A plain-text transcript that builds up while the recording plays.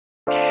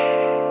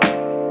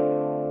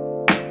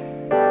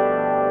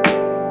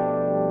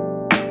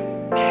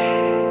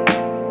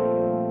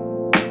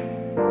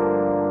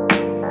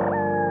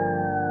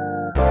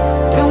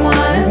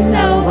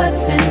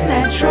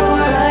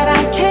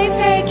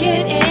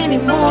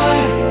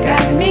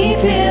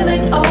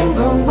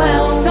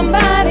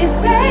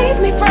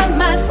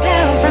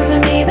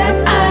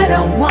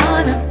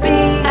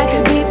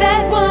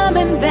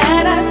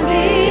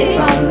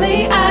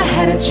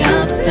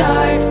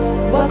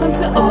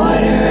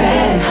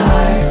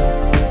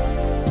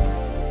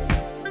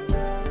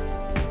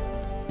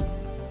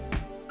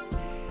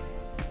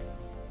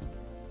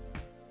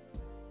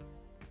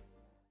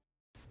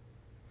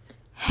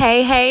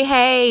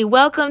Hey,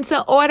 welcome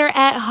to Order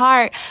at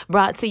Heart,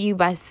 brought to you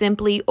by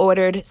Simply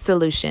Ordered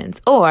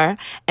Solutions, or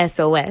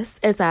SOS,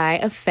 as I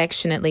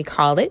affectionately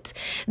call it.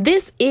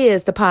 This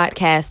is the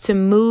podcast to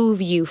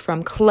move you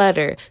from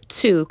clutter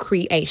to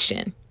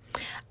creation.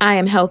 I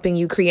am helping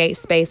you create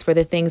space for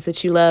the things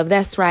that you love.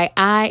 That's right.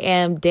 I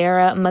am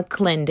Dara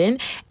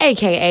McClendon,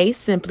 aka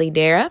Simply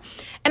Dara,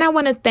 and I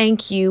want to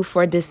thank you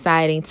for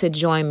deciding to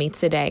join me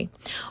today.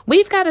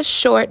 We've got a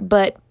short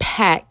but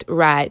packed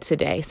ride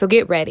today, so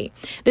get ready.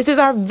 This is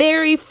our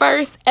very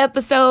first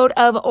episode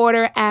of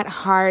Order at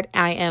Heart.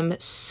 I am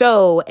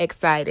so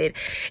excited.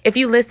 If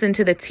you listened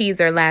to the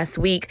teaser last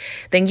week,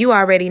 then you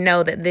already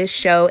know that this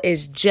show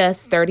is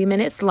just 30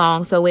 minutes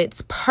long, so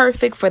it's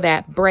perfect for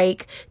that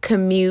break,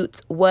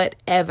 commute,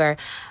 whatever.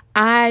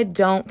 I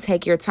don't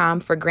take your time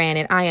for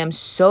granted. I am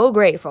so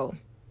grateful.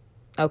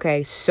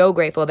 Okay, so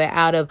grateful that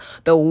out of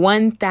the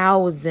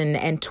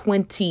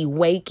 1,020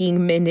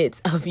 waking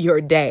minutes of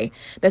your day,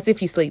 that's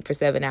if you sleep for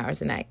 7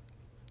 hours a night.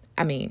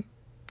 I mean,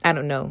 I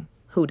don't know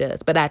who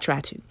does, but I try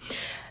to.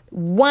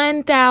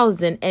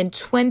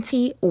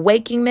 1,020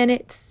 waking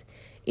minutes,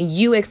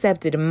 you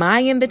accepted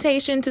my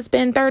invitation to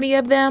spend 30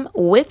 of them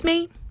with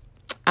me.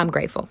 I'm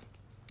grateful.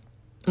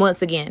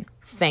 Once again,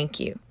 thank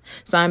you.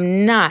 So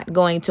I'm not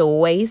going to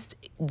waste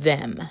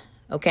them.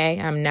 Okay,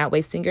 I'm not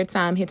wasting your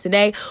time here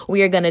today.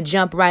 We are going to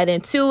jump right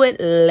into it.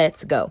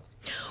 Let's go.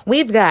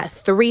 We've got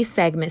 3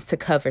 segments to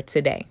cover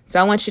today. So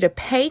I want you to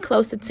pay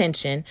close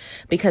attention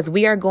because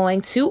we are going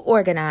to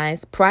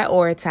organize,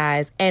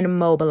 prioritize, and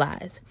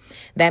mobilize.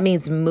 That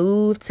means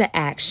move to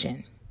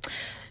action.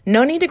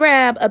 No need to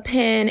grab a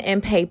pen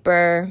and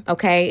paper.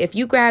 Okay, if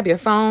you grab your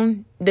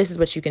phone, this is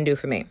what you can do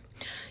for me.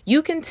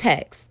 You can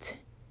text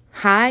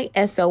HI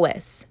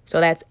SOS.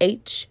 So that's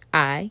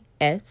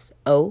HISOS.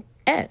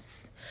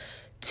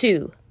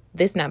 to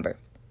this number,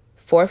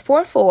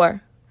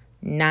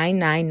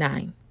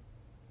 444-999.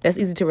 That's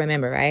easy to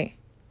remember, right?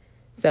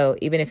 So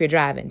even if you're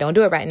driving, don't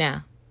do it right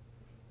now.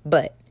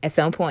 But at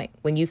some point,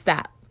 when you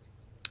stop,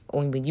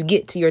 or when you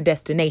get to your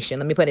destination,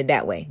 let me put it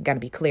that way. Got to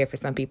be clear for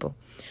some people.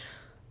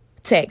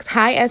 Text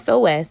HI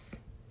SOS,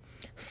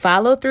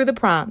 follow through the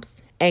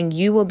prompts, and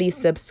you will be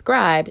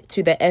subscribed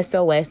to the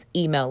SOS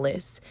email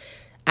list.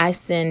 I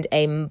send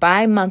a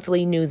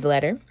bi-monthly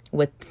newsletter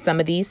with some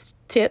of these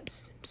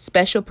tips,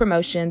 special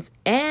promotions,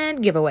 and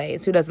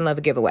giveaways. Who doesn't love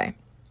a giveaway?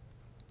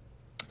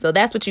 So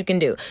that's what you can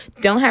do.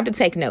 Don't have to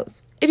take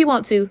notes. If you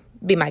want to,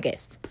 be my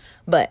guest.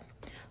 But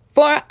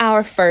for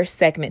our first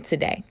segment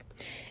today,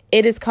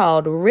 it is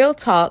called Real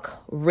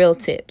Talk, Real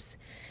Tips.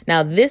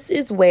 Now, this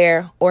is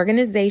where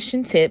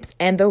organization tips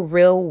and the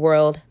real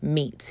world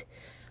meet.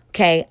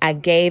 Okay, I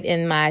gave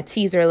in my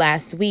teaser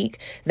last week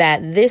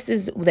that this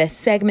is the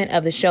segment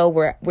of the show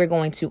where we're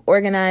going to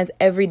organize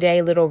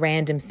everyday little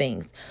random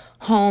things.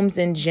 Homes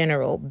in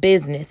general,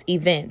 business,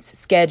 events,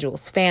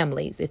 schedules,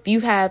 families. If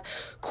you have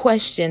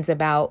questions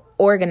about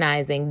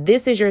organizing,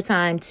 this is your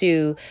time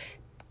to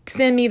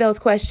send me those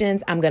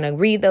questions. I'm going to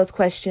read those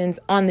questions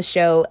on the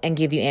show and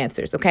give you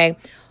answers, okay?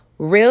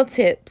 Real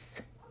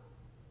tips,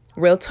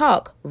 real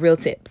talk, real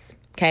tips,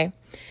 okay?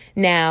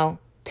 Now,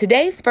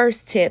 today's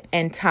first tip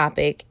and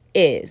topic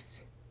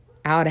is,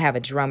 I ought to have a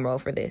drum roll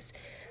for this,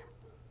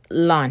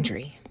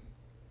 laundry.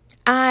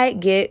 I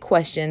get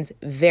questions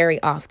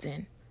very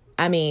often.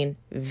 I mean,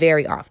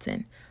 very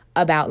often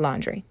about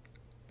laundry.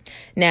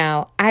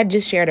 Now, I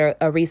just shared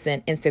a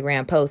recent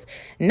Instagram post,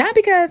 not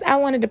because I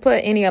wanted to put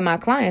any of my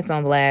clients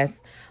on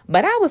blast,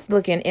 but I was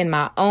looking in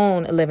my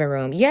own living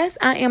room. Yes,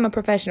 I am a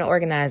professional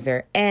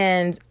organizer,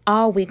 and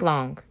all week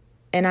long,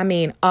 and I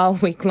mean all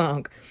week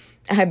long,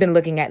 I've been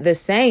looking at the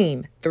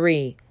same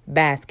 3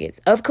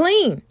 baskets of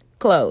clean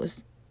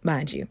clothes,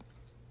 mind you.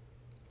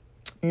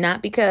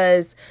 Not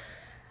because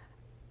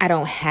I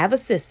don't have a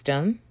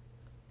system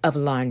of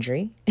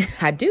laundry.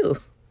 I do.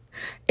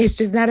 It's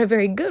just not a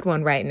very good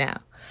one right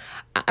now.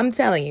 I'm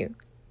telling you,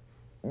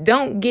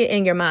 don't get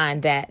in your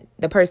mind that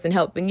the person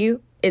helping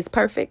you is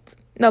perfect.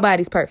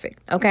 Nobody's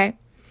perfect, okay?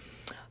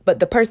 But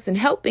the person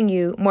helping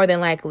you more than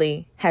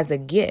likely has a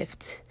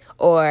gift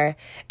or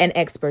an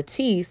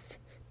expertise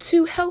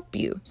to help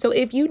you. So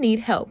if you need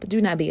help, do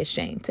not be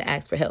ashamed to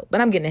ask for help. But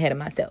I'm getting ahead of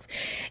myself.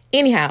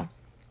 Anyhow,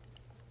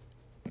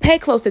 pay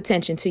close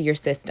attention to your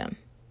system.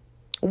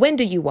 When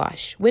do you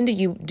wash? When do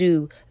you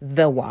do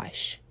the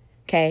wash?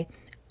 Okay.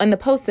 On the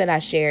post that I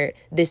shared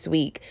this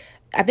week,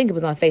 I think it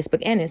was on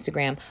Facebook and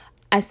Instagram,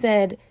 I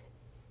said,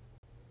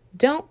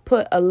 don't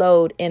put a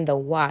load in the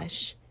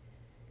wash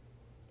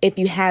if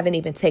you haven't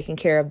even taken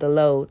care of the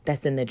load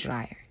that's in the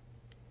dryer.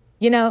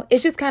 You know,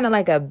 it's just kind of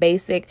like a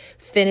basic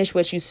finish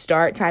what you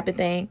start type of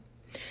thing.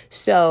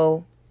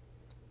 So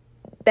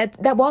that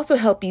will also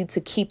help you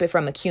to keep it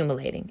from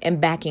accumulating and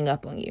backing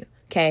up on you.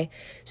 Okay,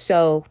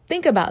 so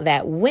think about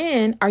that.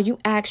 When are you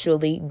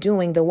actually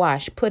doing the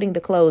wash, putting the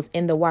clothes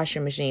in the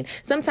washer machine?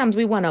 Sometimes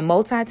we want to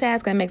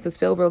multitask. That makes us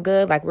feel real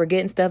good, like we're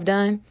getting stuff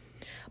done.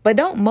 But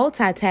don't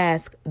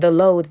multitask the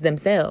loads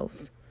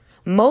themselves.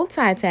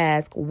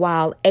 Multitask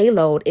while a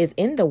load is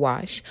in the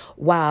wash,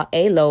 while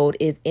a load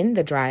is in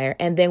the dryer.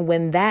 And then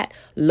when that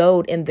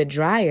load in the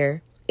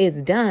dryer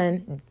is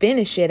done,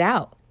 finish it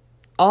out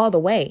all the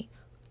way.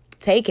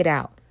 Take it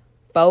out,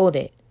 fold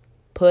it,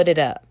 put it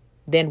up,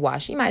 then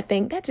wash. You might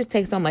think that just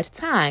takes so much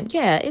time.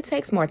 Yeah, it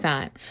takes more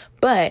time,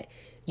 but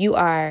you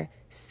are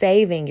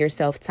saving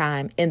yourself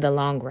time in the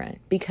long run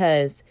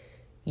because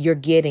you're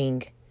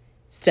getting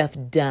stuff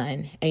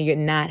done and you're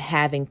not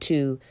having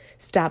to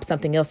stop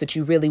something else that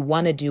you really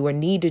want to do or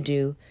need to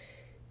do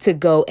to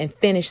go and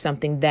finish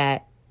something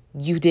that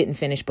you didn't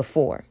finish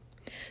before.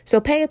 So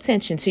pay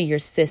attention to your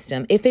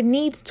system. If it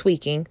needs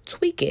tweaking,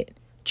 tweak it,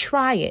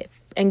 try it,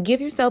 and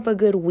give yourself a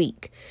good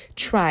week.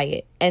 Try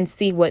it and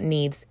see what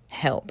needs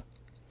help.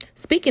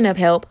 Speaking of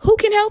help, who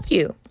can help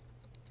you?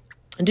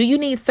 Do you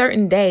need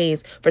certain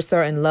days for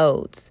certain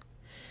loads?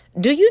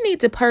 Do you need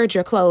to purge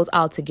your clothes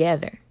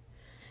altogether?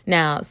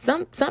 Now,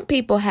 some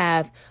people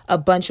have a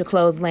bunch of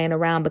clothes laying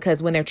around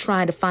because when they're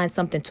trying to find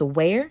something to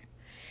wear,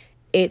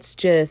 it's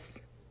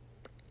just,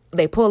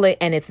 they pull it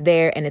and it's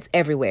there and it's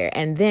everywhere.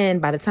 And then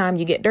by the time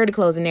you get dirty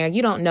clothes in there,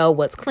 you don't know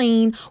what's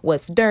clean,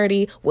 what's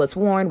dirty, what's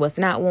worn, what's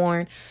not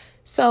worn.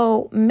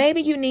 So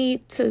maybe you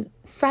need to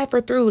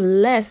cipher through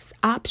less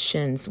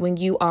options when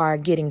you are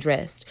getting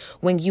dressed,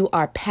 when you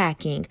are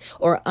packing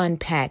or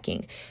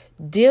unpacking.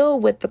 Deal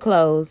with the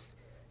clothes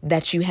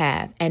that you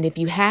have. And if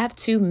you have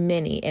too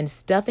many and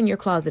stuff in your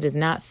closet is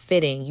not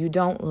fitting, you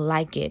don't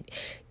like it,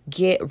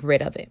 get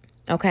rid of it.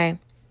 Okay.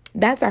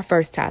 That's our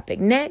first topic.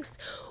 Next,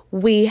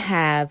 we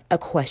have a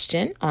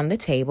question on the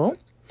table.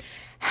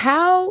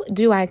 How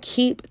do I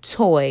keep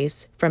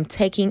toys from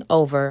taking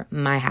over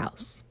my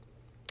house?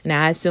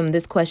 Now, I assume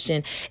this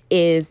question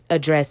is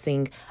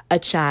addressing a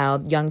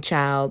child, young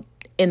child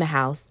in the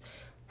house.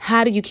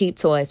 How do you keep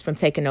toys from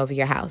taking over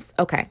your house?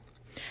 Okay.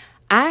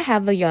 I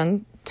have a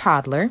young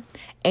toddler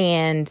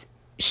and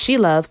she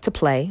loves to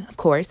play, of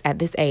course, at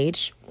this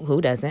age.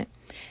 Who doesn't?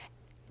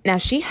 Now,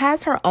 she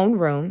has her own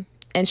room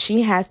and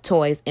she has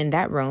toys in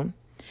that room.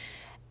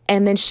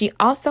 And then she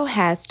also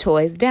has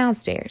toys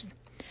downstairs.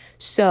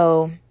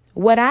 So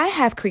what I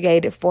have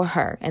created for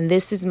her, and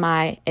this is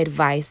my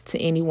advice to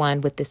anyone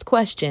with this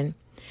question,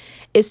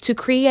 is to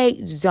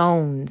create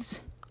zones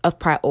of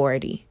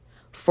priority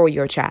for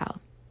your child.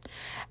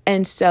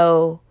 And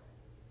so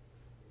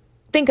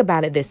think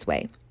about it this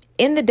way.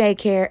 In the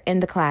daycare, in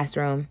the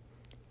classroom,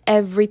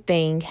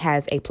 everything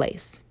has a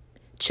place.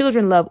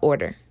 Children love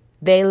order.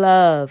 They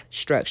love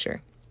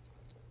structure.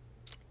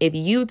 If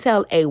you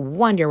tell a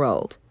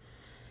 1-year-old,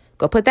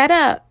 go put that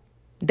up,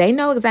 they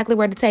know exactly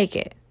where to take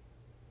it.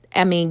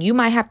 I mean, you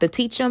might have to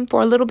teach them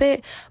for a little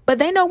bit, but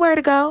they know where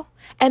to go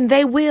and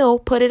they will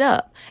put it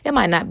up. It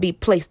might not be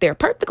placed there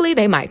perfectly.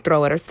 They might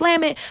throw it or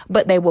slam it,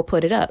 but they will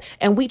put it up.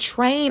 And we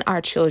train our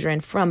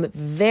children from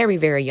very,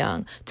 very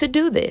young to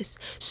do this.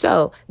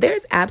 So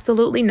there's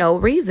absolutely no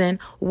reason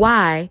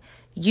why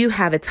you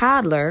have a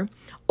toddler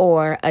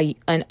or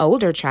an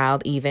older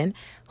child even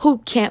who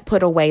can't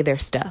put away their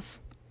stuff.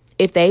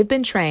 If they've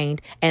been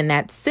trained and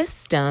that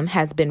system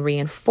has been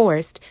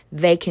reinforced,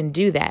 they can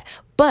do that.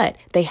 But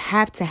they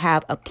have to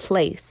have a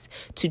place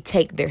to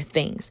take their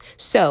things.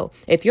 So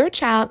if your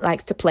child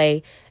likes to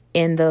play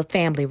in the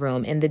family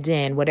room, in the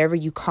den, whatever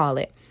you call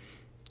it,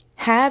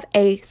 have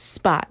a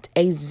spot,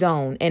 a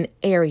zone, an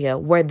area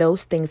where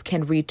those things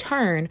can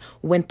return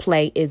when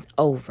play is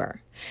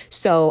over.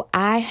 So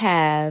I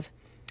have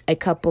a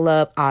couple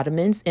of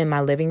ottomans in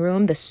my living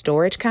room, the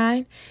storage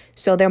kind.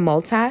 So they're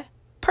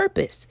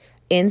multi-purpose.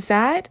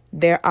 Inside,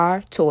 there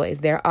are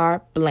toys, there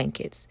are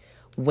blankets.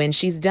 When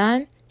she's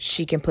done,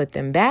 she can put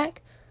them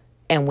back.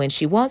 And when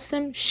she wants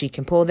them, she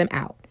can pull them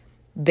out.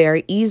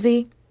 Very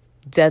easy,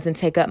 doesn't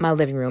take up my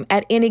living room.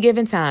 At any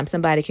given time,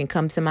 somebody can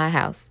come to my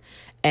house.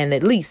 And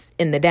at least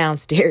in the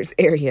downstairs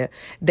area,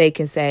 they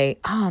can say,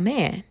 oh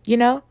man,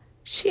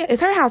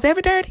 is her house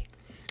ever dirty?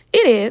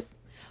 It is,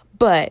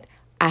 but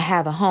I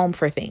have a home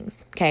for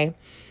things, okay?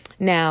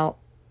 Now,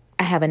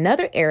 I have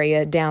another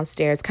area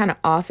downstairs, kind of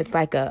off. It's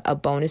like a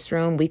bonus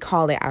room. We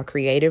call it our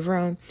creative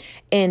room.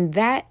 In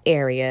that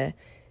area,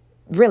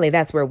 really,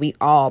 that's where we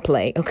all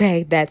play,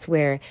 okay? That's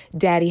where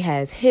daddy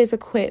has his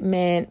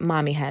equipment,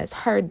 mommy has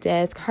her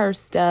desk, her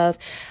stuff,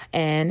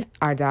 and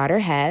our daughter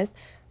has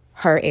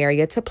her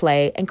area to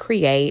play and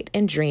create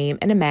and dream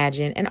and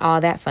imagine and all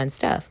that fun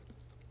stuff.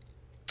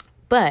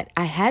 But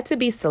I had to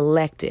be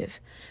selective.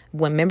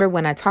 Remember,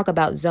 when I talk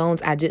about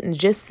zones, I didn't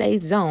just say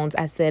zones.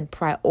 I said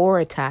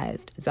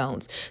prioritized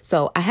zones.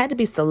 So I had to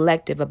be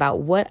selective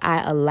about what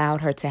I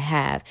allowed her to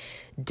have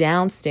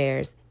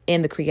downstairs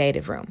in the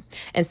creative room.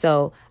 And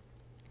so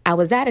I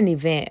was at an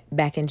event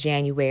back in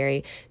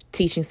January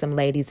teaching some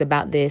ladies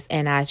about this,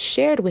 and I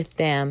shared with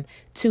them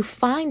to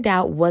find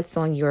out what's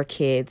on your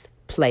kids'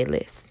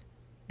 playlist.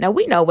 Now,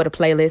 we know what a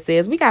playlist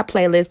is. We got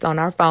playlists on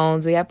our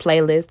phones. We have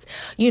playlists,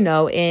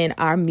 in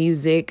our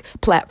music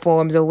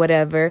platforms or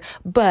whatever.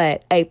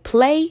 But a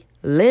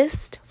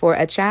playlist for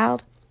a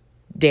child,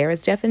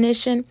 Dara's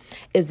definition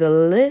is a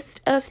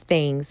list of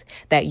things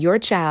that your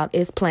child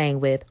is playing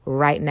with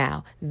right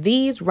now.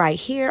 These right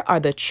here are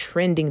the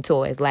trending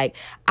toys. Like,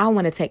 I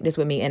want to take this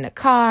with me in the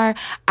car.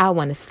 I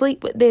want to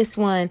sleep with this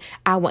one.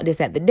 I want this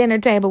at the dinner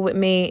table with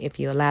me, if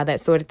you allow that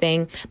sort of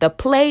thing. The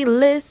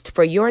playlist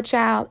for your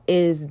child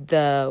is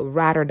the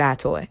ride or die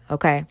toy,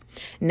 okay?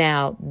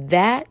 Now,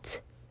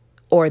 that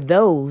or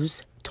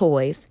those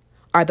toys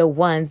are the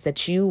ones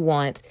that you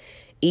want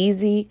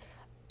easy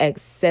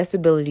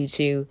accessibility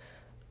to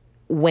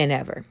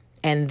whenever.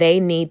 And they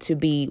need to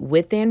be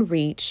within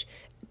reach.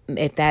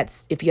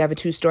 If you have a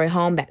 2-story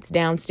home, that's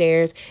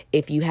downstairs.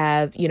 If you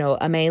have,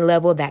 a main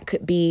level, that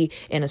could be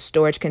in a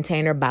storage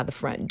container by the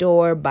front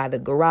door, by the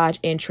garage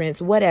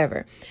entrance,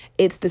 whatever.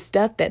 It's the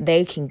stuff that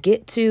they can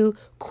get to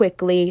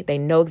quickly. They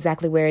know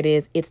exactly where it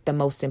is. It's the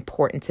most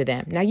important to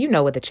them.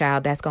 Now, with a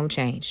child, that's going to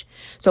change.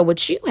 So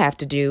what you have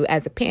to do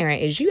as a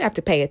parent is you have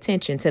to pay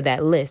attention to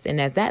that list.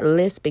 And as that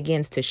list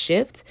begins to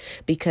shift,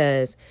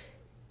 because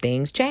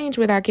things change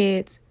with our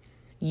kids,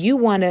 you're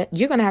going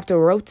to have to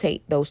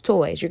rotate those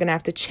toys. You're going to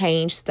have to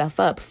change stuff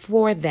up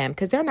for them,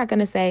 because they're not going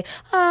to say,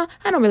 I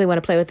don't really want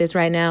to play with this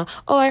right now,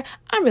 or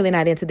I'm really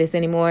not into this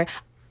anymore.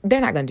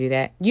 They're not going to do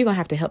that. You're going to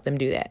have to help them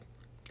do that.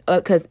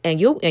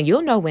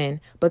 You'll know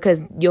when,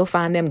 because you'll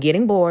find them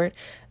getting bored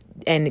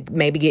and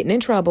maybe getting in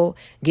trouble,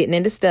 getting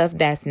into stuff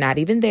that's not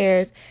even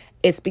theirs.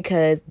 It's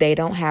because they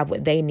don't have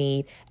what they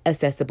need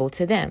accessible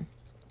to them.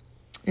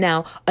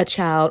 Now, a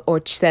child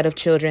or set of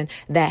children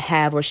that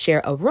have or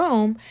share a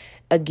room,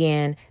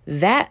 again,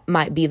 that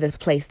might be the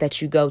place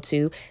that you go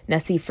to. Now,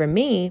 see, for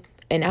me,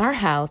 in our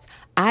house,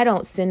 I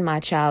don't send my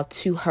child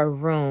to her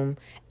room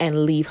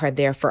and leave her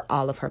there for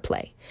all of her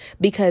play,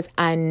 because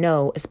I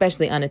know,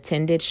 especially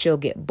unattended, she'll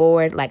get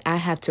bored. Like, I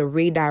have to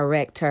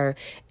redirect her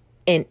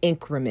in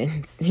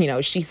increments.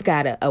 She's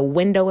got a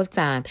window of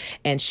time,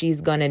 and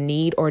she's going to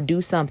need or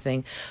do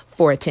something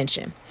for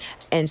attention.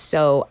 And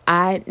so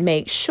I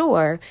make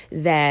sure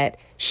that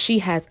she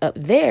has up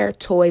there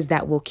toys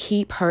that will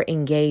keep her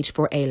engaged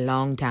for a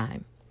long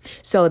time,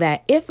 so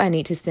that if I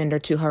need to send her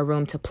to her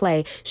room to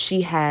play,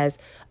 she has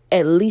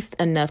at least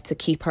enough to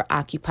keep her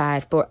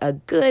occupied for a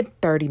good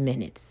 30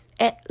 minutes,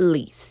 at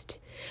least.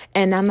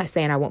 And I'm not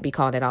saying I won't be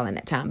called at all in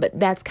that time, but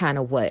that's kind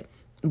of what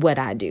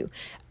I do.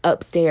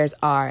 Upstairs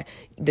are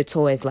the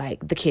toys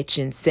like the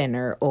kitchen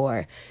center,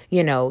 or,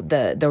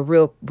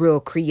 the real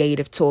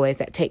creative toys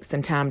that take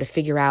some time to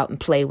figure out and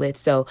play with.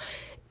 So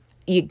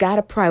you got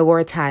to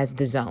prioritize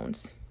the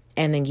zones,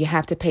 and then you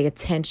have to pay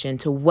attention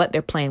to what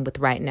they're playing with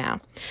right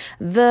now.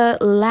 The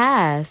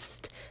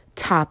last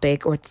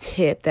topic or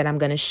tip that I'm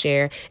going to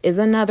share is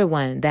another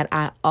one that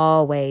I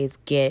always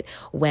get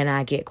when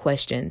I get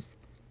questions,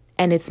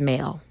 and it's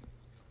mail.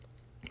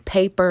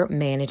 Paper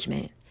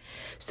management.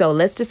 So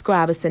let's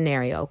describe a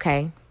scenario,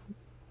 okay?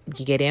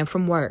 You get in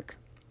from work.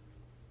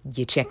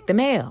 You check the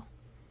mail.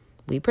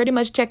 We pretty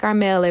much check our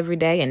mail every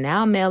day, and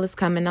now mail is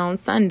coming on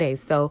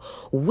Sundays. So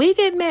we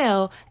get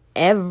mail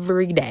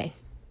every day.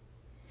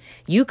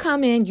 You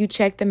come in, you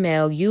check the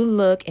mail, you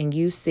look, and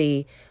you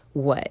see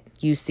what?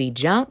 You see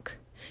junk,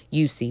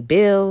 you see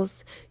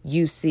bills,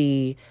 you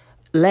see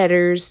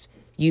letters,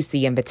 you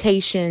see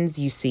invitations,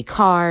 you see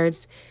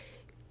cards.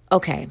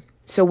 Okay,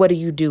 so what do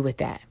you do with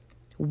that?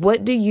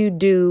 What do you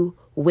do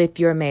with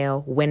your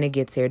mail when it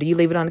gets here? Do you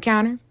leave it on the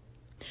counter?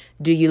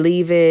 Do you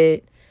leave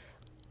it,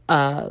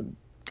 in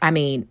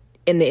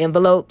the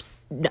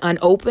envelopes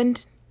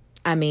unopened?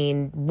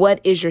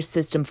 What is your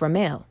system for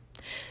mail?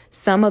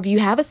 Some of you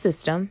have a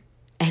system,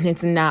 and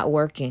it's not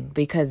working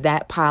because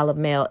that pile of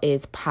mail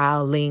is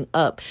piling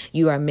up.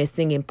 You are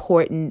missing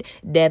important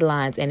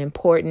deadlines and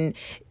important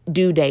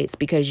due dates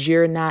because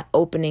you're not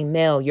opening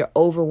mail. You're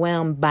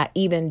overwhelmed by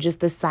even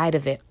just the sight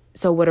of it.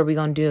 So what are we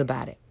going to do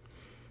about it?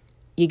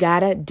 You got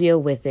to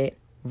deal with it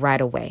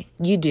right away.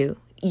 You do.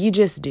 You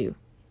just do.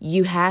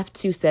 You have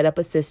to set up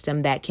a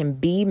system that can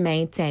be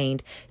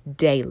maintained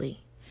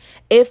daily.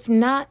 If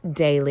not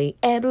daily,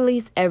 at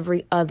least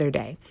every other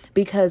day.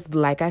 Because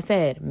like I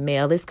said,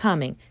 mail is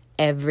coming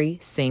every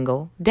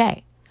single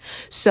day.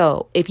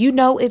 So if you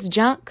know it's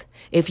junk,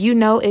 if you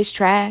know it's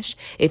trash,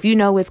 if you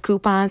know it's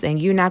coupons and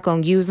you're not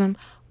going to use them,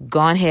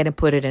 go ahead and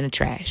put it in the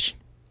trash.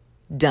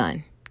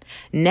 Done.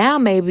 Now,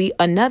 maybe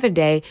another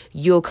day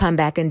you'll come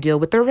back and deal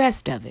with the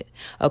rest of it.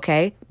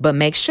 Okay. But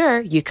make sure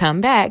you come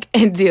back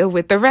and deal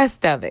with the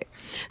rest of it.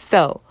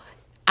 So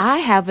I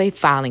have a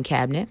filing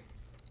cabinet.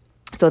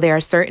 So there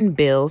are certain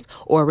bills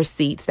or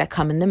receipts that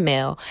come in the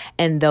mail,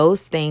 and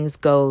those things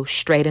go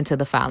straight into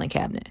the filing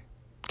cabinet.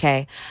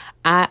 Okay.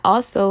 I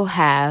also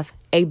have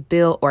a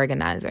bill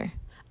organizer.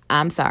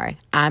 I'm sorry.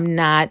 I'm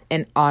not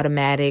an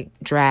automatic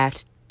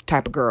draft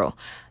type of girl.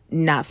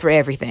 Not for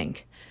everything.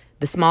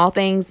 The small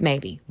things,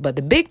 maybe, but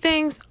the big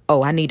things,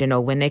 I need to know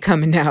when they're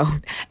coming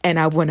out, and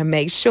I want to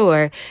make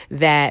sure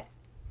that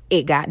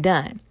it got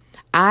done.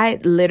 I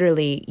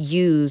literally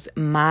use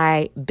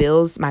my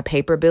bills, my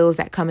paper bills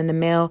that come in the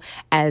mail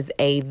as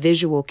a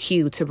visual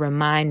cue to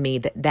remind me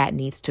that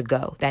needs to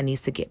go, that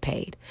needs to get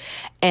paid.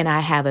 And I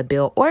have a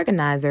bill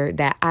organizer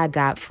that I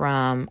got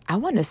from, I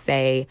want to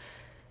say,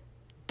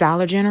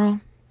 Dollar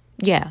General.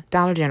 Yeah,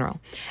 Dollar General.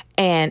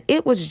 And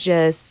it was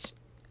just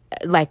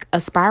like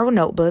a spiral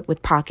notebook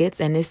with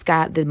pockets, and it's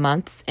got the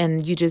months,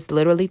 and you just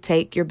literally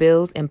take your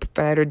bills and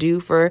that are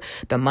due for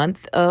the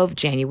month of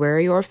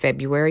January or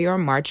February or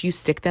March. You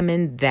stick them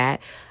in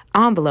that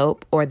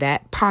envelope or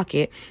that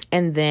pocket,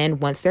 and then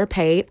once they're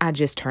paid, I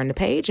just turn the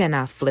page and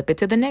I flip it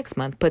to the next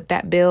month, put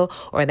that bill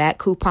or that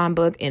coupon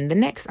book in the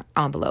next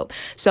envelope.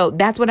 So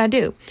that's what I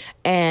do.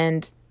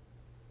 And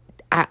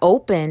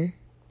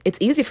it's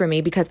easy for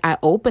me because I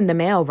open the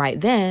mail right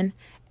then,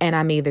 and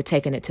I'm either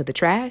taking it to the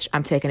trash,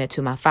 I'm taking it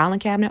to my filing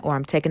cabinet, or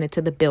I'm taking it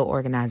to the bill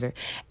organizer.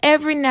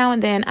 Every now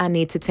and then I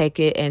need to take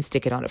it and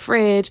stick it on the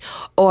fridge,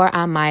 or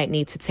I might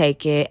need to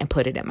take it and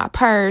put it in my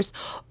purse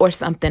or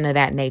something of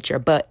that nature.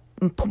 But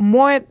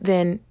more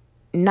than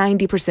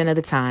 90% of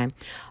the time,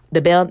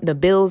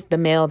 the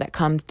mail that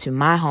comes to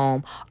my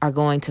home are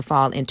going to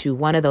fall into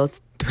one of those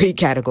 3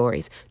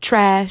 categories: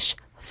 trash,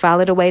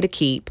 file it away to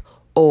keep,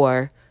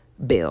 or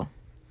bill.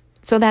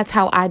 So that's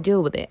how I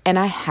deal with it. And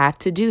I have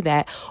to do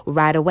that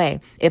right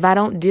away. If I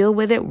don't deal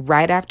with it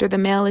right after the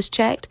mail is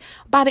checked,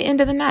 by the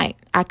end of the night,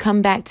 I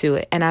come back to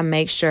it and I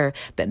make sure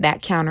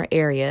that counter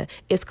area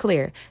is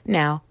clear.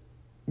 Now,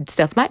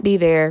 stuff might be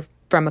there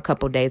from a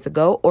couple days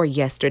ago or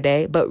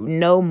yesterday, but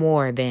no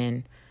more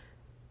than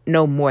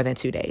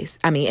 2 days.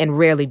 I mean, and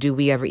rarely do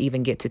we ever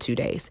even get to 2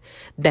 days.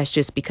 That's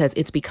just because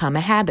it's become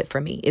a habit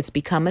for me. It's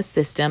become a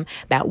system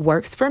that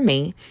works for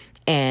me,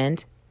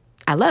 and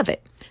I love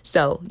it.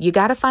 So you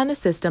got to find a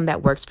system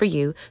that works for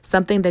you,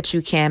 something that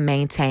you can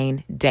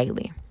maintain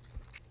daily.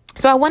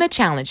 So I want to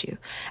challenge you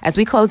as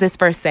we close this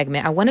first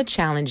segment. I want to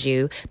challenge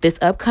you this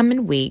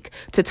upcoming week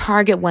to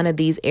target one of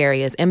these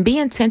areas and be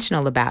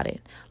intentional about it.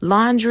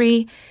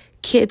 Laundry,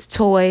 kids'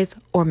 toys,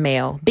 or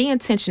mail. Be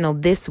intentional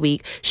this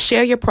week.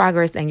 Share your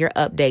progress and your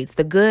updates,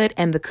 the good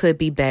and the could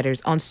be betters,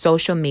 on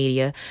social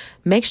media.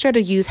 Make sure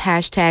to use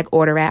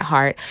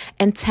 #OrderAtHeart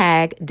and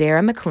tag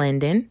Dara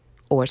McClendon,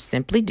 or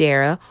simply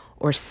Dara,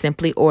 or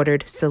Simply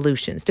Ordered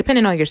Solutions,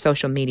 depending on your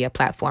social media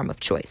platform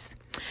of choice.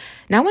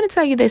 Now, I want to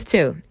tell you this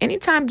too.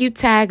 Anytime you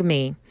tag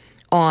me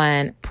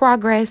on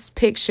progress,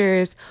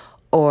 pictures,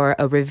 or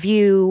a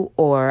review,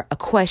 or a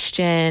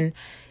question,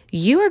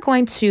 you are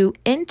going to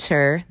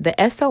enter the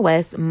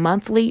SOS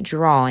monthly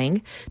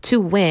drawing to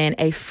win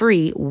a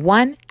free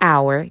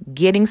 1-hour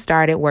getting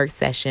started work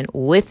session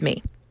with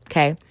me.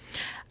 Okay.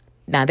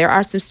 Now, there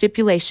are some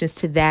stipulations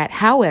to that.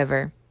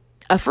 However,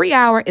 a free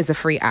hour is a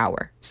free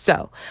hour.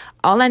 So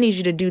all I need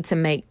you to do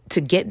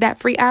to get that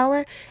free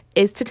hour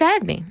is to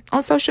tag me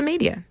on social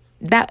media.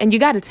 And you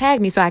got to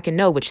tag me so I can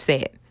know what you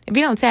said. If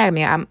you don't tag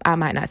me, I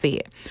might not see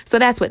it. So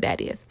that's what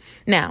that is.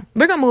 Now,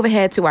 we're going to move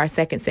ahead to our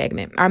second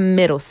segment, our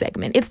middle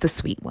segment. It's the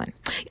sweet one.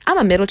 I'm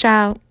a middle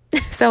child,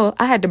 so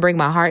I had to bring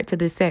my heart to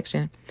this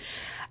section.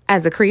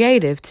 As a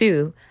creative,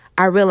 too,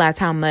 I realize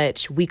how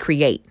much we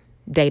create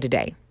day to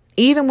day.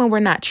 Even when we're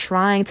not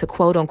trying to,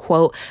 quote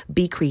unquote,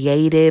 be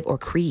creative or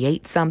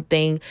create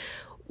something,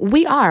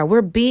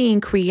 we're being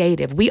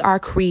creative. We are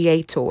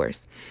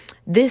creators.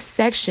 This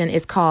section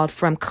is called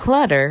From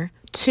Clutter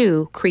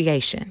to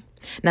Creation.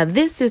 Now,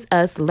 this is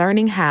us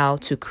learning how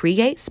to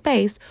create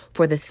space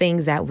for the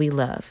things that we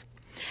love.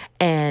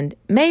 And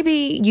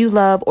maybe you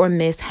love or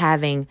miss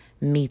having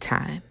me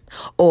time.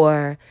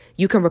 Or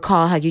you can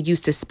recall how you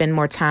used to spend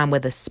more time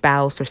with a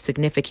spouse or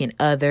significant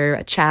other,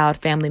 a child,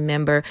 family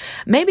member.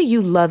 Maybe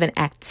you love an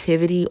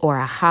activity or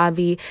a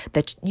hobby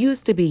that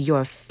used to be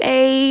your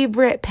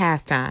favorite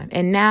pastime,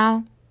 and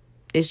now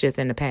it's just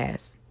in the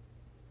past.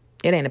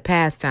 It ain't a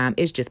pastime.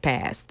 It's just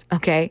past.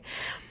 Okay.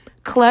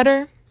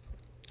 Clutter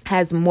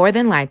has more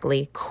than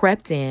likely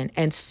crept in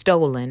and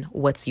stolen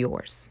what's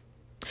yours.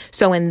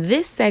 So in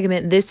this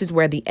segment, this is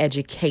where the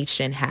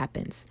education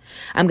happens.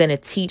 I'm going to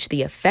teach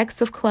the effects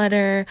of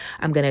clutter.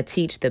 I'm going to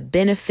teach the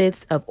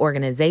benefits of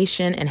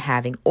organization and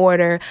having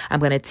order.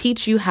 I'm going to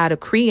teach you how to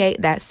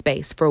create that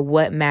space for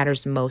what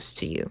matters most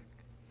to you.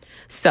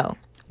 So,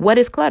 what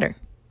is clutter?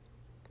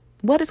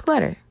 What is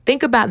clutter?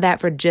 Think about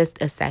that for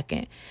just a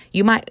second.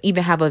 You might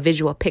even have a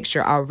visual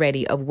picture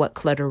already of what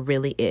clutter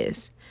really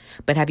is.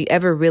 But have you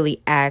ever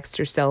really asked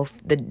yourself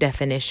the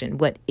definition?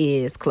 What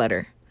is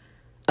clutter?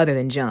 Other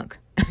than junk.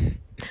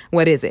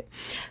 What is it?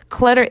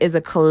 Clutter is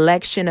a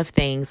collection of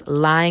things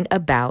lying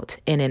about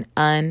in an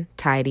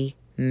untidy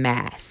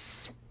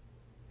mass.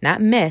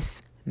 Not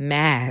mess,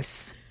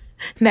 mass.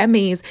 That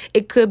means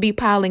it could be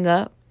piling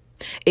up.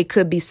 It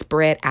could be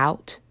spread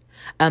out.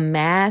 A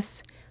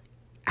mass,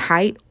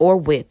 height or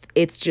width,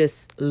 it's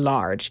just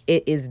large.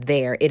 It is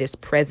there. It is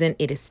present.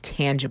 It is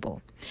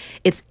tangible.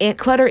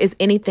 Clutter is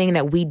anything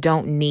that we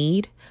don't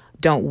need,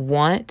 don't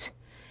want.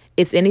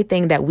 It's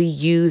anything that we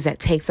use that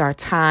takes our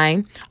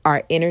time,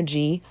 our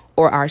energy,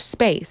 or our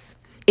space.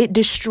 It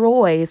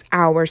destroys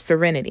our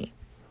serenity.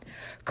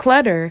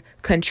 Clutter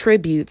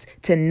contributes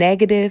to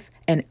negative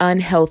and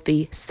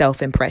unhealthy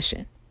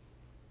self-impression.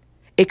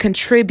 It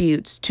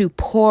contributes to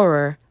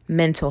poorer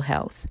mental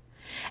health.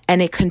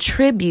 And it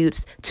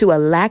contributes to a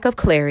lack of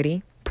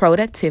clarity,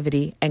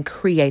 productivity, and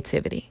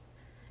creativity.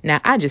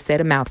 Now, I just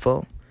said a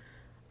mouthful.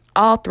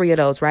 All three of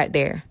those right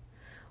there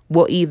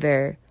will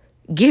either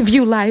give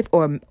you life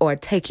or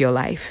take your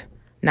life.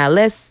 Now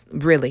let's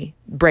really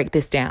break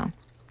this down.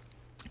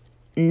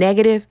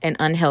 Negative and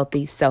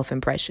unhealthy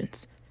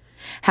self-impressions.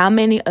 How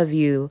many of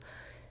you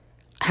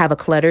have a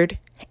cluttered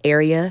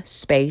area,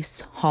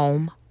 space,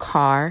 home,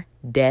 car,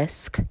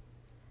 desk,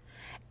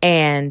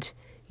 and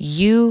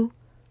you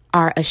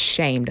are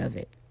ashamed of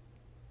it?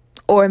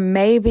 Or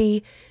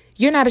maybe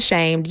you're not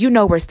ashamed. You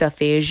know where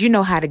stuff is. You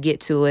know how to get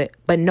to it,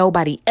 but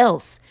nobody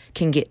else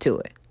can get to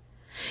it.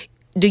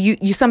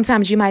 You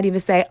sometimes you might even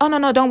say, oh,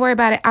 no, don't worry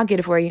about it. I'll get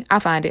it for you. I'll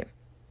find it.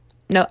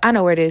 No, I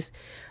know where it is.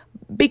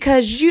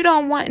 Because you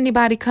don't want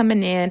anybody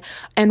coming in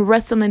and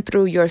rustling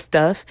through your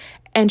stuff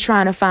and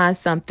trying to find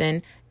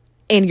something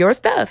in your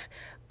stuff,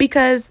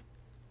 because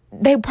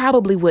they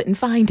probably wouldn't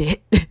find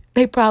it.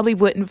 They probably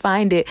wouldn't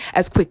find it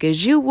as quick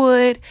as you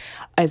would,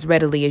 as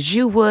readily as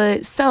you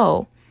would.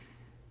 So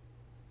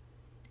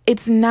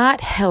it's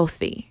not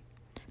healthy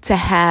to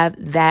have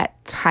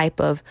that type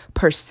of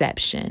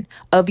perception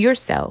of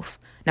yourself.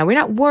 Now, we're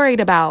not worried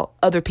about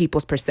other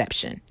people's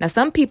perception. Now,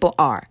 some people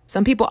are.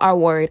 Some people are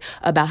worried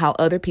about how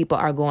other people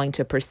are going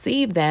to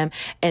perceive them.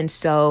 And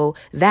so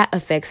that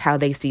affects how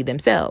they see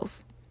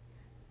themselves.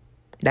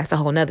 That's a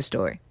whole nother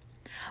story.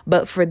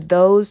 But for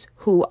those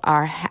who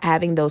are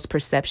having those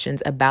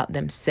perceptions about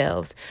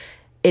themselves,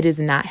 it is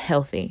not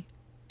healthy.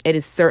 It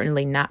is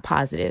certainly not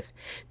positive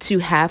to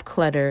have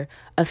clutter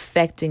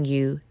affecting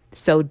you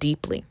so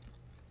deeply.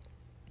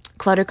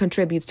 Clutter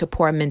contributes to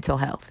poor mental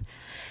health.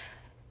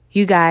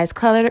 You guys,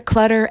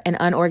 clutter and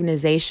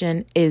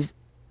unorganization is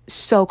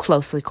so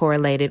closely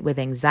correlated with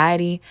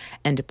anxiety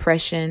and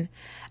depression.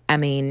 I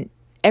mean,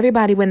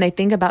 everybody, when they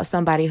think about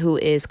somebody who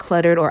is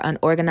cluttered or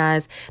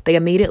unorganized, they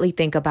immediately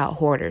think about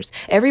hoarders.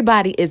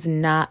 Everybody is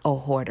not a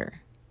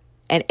hoarder.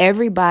 And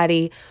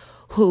everybody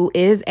who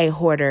is a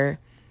hoarder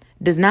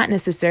does not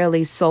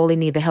necessarily solely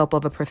need the help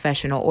of a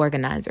professional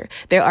organizer.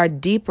 There are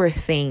deeper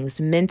things,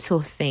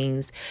 mental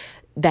things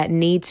that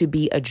need to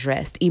be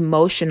addressed,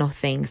 emotional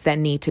things that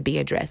need to be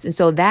addressed. And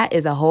so that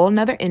is a whole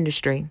nother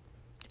industry.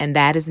 And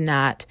that is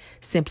not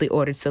Simply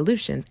Ordered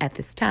Solutions at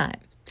this time.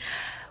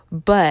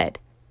 But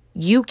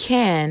you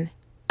can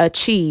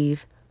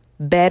achieve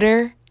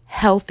better,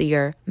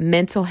 healthier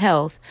mental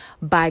health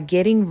by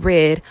getting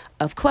rid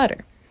of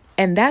clutter.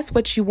 And that's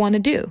what you want to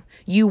do.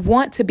 You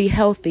want to be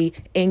healthy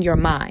in your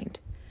mind.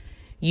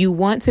 You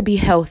want to be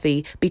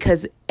healthy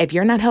because if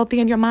you're not healthy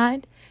in your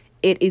mind,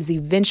 it is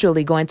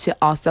eventually going to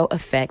also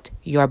affect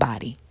your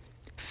body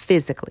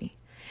physically.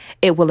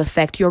 It will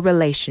affect your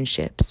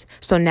relationships.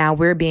 So now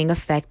we're being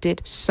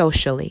affected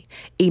socially,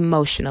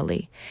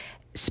 emotionally,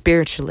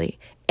 spiritually,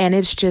 and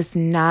it's just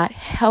not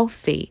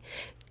healthy.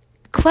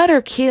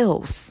 Clutter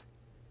kills.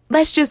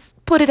 Let's just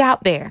put it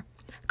out there.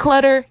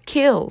 Clutter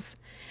kills.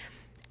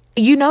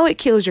 You know it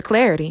kills your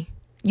clarity.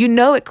 You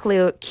know it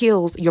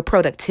kills your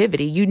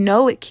productivity. You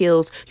know it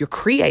kills your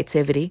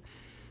creativity.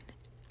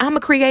 I'm a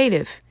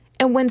creative.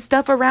 And when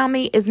stuff around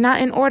me is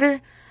not in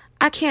order,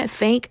 I can't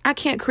think, I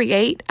can't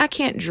create, I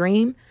can't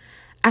dream.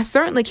 I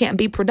certainly can't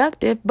be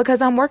productive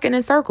because I'm working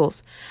in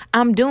circles.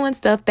 I'm doing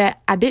stuff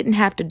that I didn't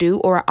have to do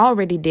or I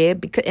already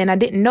did and I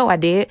didn't know I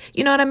did.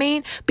 You know what I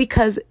mean?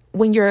 Because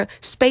when your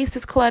space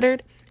is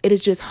cluttered, it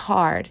is just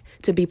hard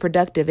to be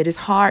productive. It is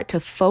hard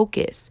to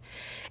focus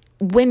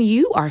when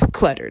you are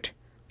cluttered.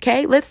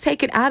 Okay, let's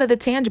take it out of the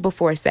tangible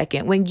for a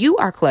second. When you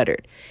are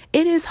cluttered,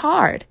 it is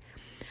hard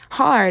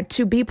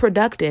to be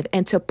productive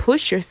and to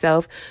push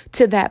yourself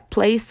to that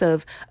place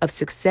of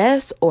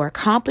success or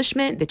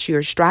accomplishment that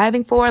you're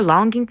striving for,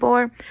 longing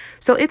for.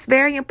 So it's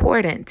very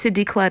important to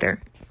declutter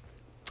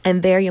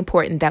and very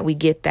important that we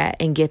get that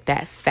and get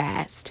that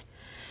fast.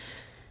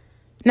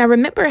 Now,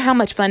 remember how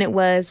much fun it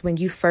was when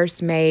you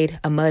first made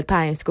a mud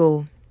pie in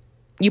school?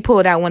 You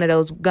pulled out one of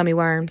those gummy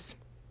worms.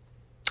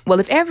 Well,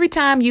 if every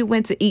time you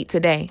went to eat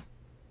today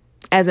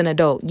as an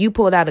adult, you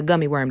pulled out a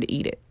gummy worm to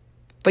eat it,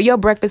 for your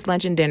breakfast,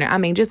 lunch, and dinner, I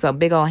mean, just a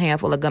big old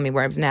handful of gummy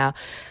worms now,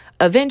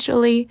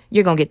 eventually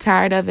you're going to get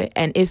tired of it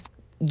and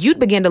you'd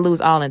begin to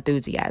lose all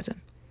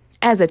enthusiasm.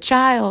 As a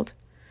child,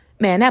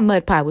 man, that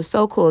mud pie was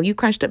so cool. You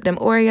crunched up them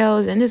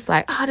Oreos and it's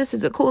like, oh, this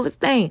is the coolest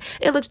thing.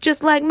 It looks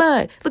just like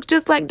mud, looks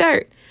just like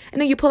dirt.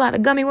 And then you pull out a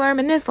gummy worm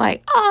and it's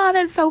like, oh,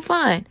 that's so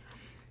fun.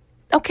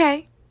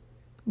 Okay.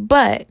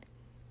 But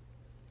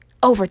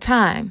over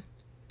time,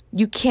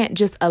 you can't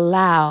just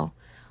allow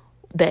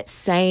that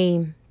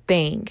same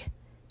thing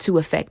to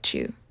affect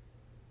you.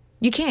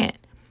 You can't.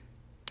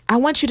 I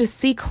want you to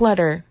see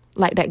clutter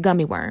like that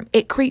gummy worm.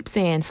 It creeps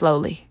in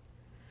slowly.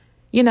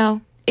 You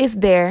know, it's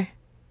there.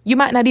 You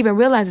might not even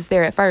realize it's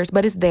there at first,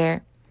 but it's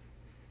there.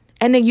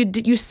 And then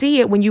you see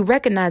it when you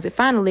recognize it.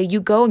 Finally, you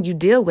go and you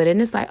deal with it.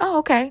 And it's like, oh,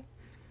 okay.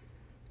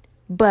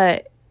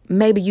 But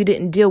maybe you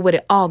didn't deal with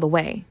it all the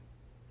way.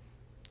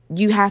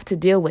 You have to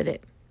deal with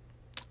it.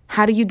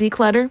 How do you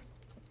declutter?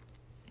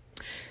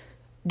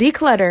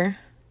 Declutter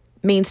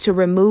means to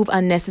remove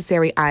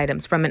unnecessary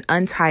items from an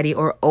untidy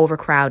or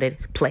overcrowded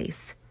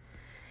place,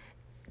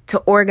 to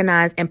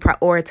organize and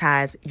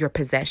prioritize your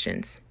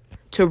possessions,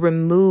 to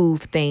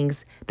remove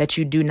things that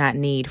you do not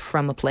need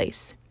from a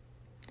place.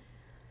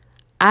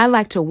 I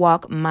like to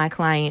walk my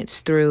clients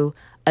through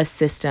a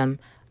system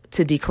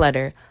to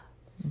declutter.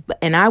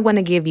 And I want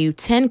to give you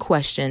 10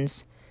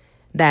 questions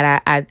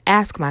that I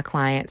ask my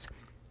clients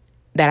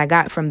that I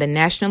got from the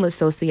National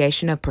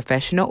Association of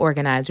Professional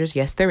Organizers.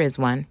 Yes, there is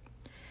one.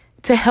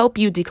 To help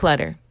you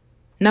declutter.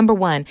 Number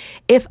 1,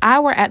 if I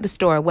were at the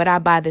store, would I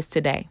buy this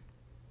today?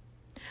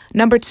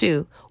 Number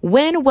 2,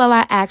 when will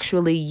I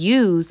actually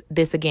use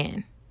this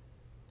again?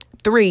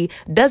 3,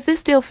 does this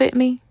still fit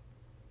me?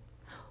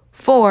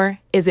 4,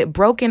 is it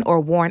broken or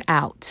worn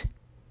out?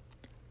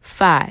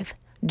 5,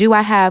 do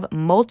I have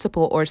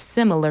multiple or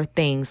similar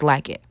things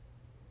like it?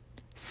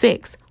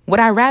 6, would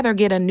I rather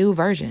get a new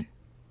version?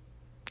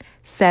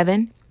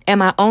 7,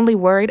 am I only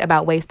worried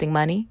about wasting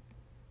money?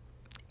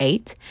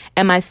 8,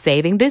 am I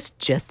saving this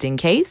just in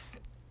case?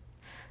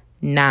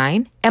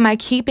 9, am I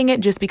keeping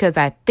it just because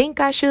I think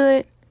I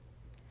should?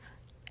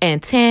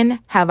 And 10,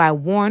 have I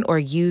worn or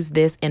used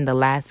this in the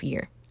last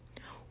year?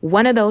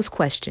 One of those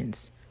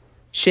questions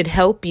should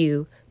help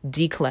you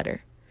declutter.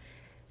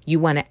 You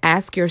want to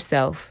ask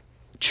yourself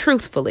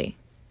truthfully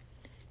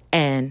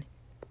and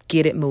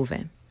get it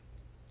moving.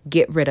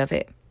 Get rid of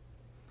it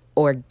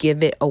or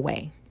give it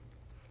away.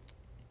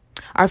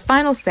 Our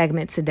final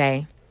segment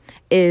today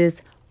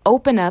is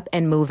open up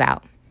and move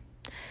out.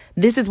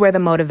 This is where the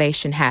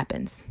motivation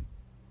happens.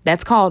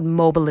 That's called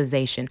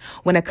mobilization.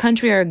 When a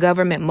country or a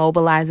government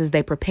mobilizes,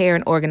 they prepare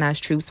and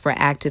organize troops for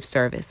active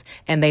service,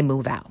 and they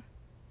move out.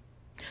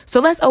 So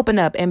let's open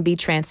up and be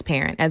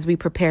transparent as we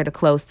prepare to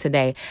close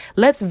today.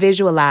 Let's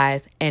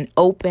visualize an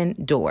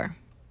open door.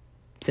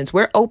 Since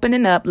we're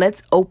opening up,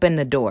 let's open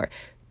the door.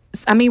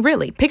 I mean,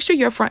 really, picture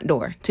your front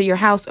door to your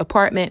house,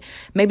 apartment,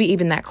 maybe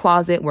even that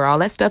closet where all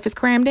that stuff is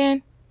crammed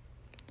in.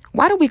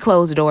 Why do we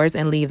close doors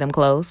and leave them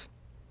closed?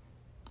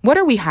 What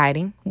are we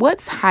hiding?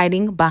 What's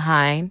hiding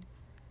behind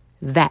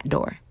that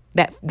door?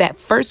 That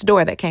first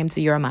door that came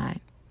to your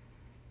mind.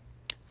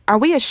 Are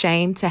we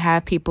ashamed to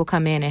have people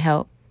come in and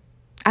help?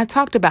 I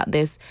talked about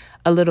this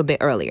a little bit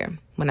earlier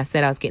when I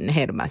said I was getting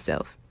ahead of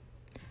myself.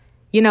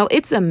 You know,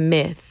 it's a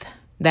myth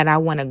that I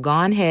want to go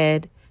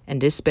ahead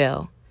and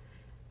dispel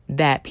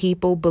that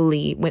people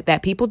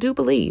do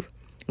believe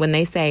when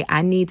they say,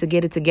 I need to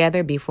get it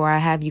together before I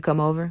have you come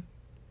over.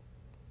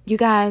 You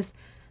guys,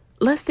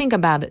 let's think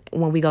about it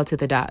when we go to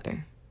the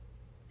doctor.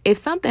 If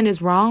something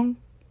is wrong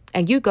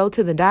and you go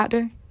to the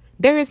doctor,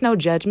 there is no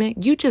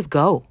judgment. You just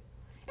go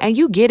and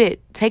you get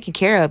it taken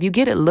care of. You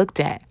get it looked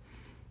at.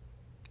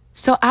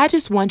 So I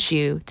just want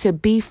you to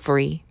be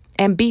free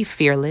and be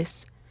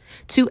fearless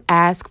to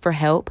ask for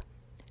help.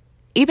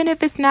 Even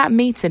if it's not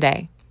me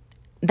today,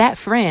 that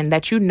friend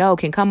that you know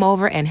can come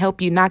over and help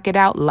you knock it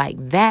out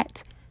like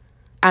that.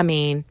 I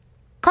mean,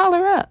 call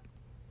her up,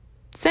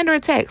 send her a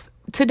text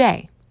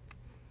today.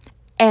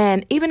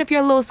 And even if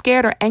you're a little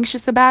scared or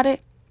anxious about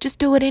it, just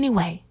do it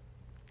anyway.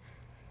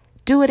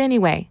 Do it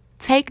anyway.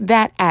 Take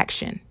that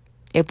action.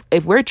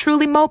 If we're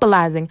truly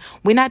mobilizing,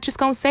 we're not just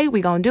going to say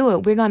we're going to do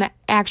it. We're going to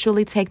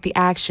actually take the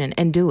action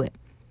and do it.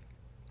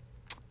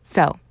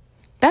 So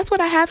that's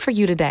what I have for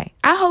you today.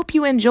 I hope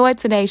you enjoyed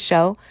today's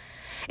show.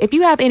 If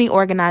you have any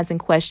organizing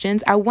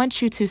questions, I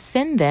want you to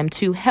send them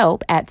to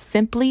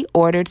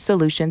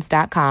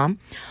help@simplyorderedsolutions.com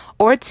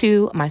or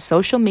to my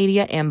social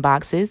media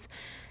inboxes.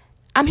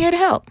 I'm here to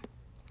help.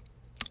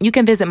 You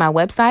can visit my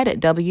website at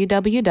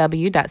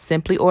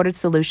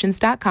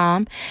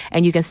www.simplyorderedsolutions.com,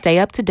 and you can stay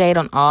up to date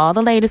on all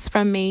the latest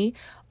from me,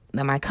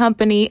 my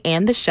company,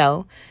 and the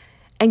show.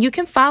 And you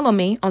can follow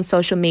me on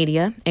social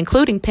media,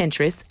 including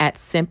Pinterest at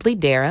Simply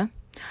Dara.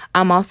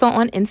 I'm also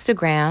on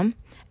Instagram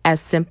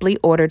as Simply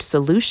Ordered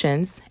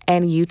Solutions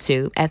and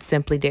YouTube at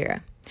Simply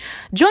Dara.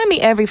 Join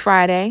me every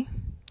Friday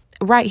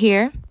right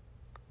here.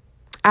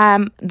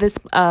 This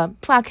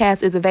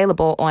podcast is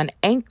available on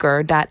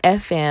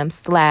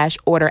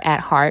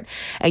anchor.fm/order@heart.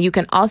 And you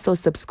can also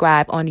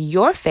subscribe on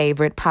your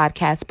favorite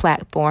podcast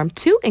platform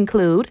to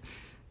include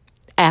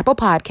Apple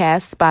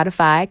Podcasts,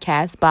 Spotify,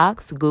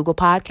 CastBox, Google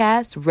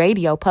Podcasts,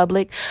 Radio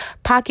Public,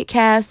 Pocket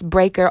Cast,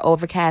 Breaker,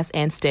 Overcast,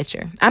 and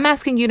Stitcher. I'm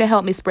asking you to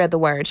help me spread the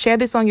word. Share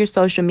this on your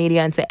social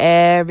media and to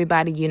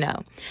everybody you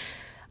know.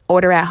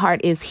 Order at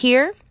Heart is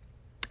here.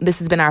 This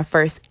has been our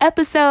first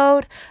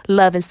episode.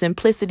 Love and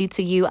simplicity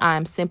to you.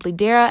 I'm Simply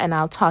Dara, and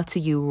I'll talk to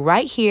you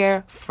right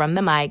here from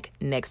the mic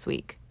next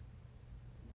week.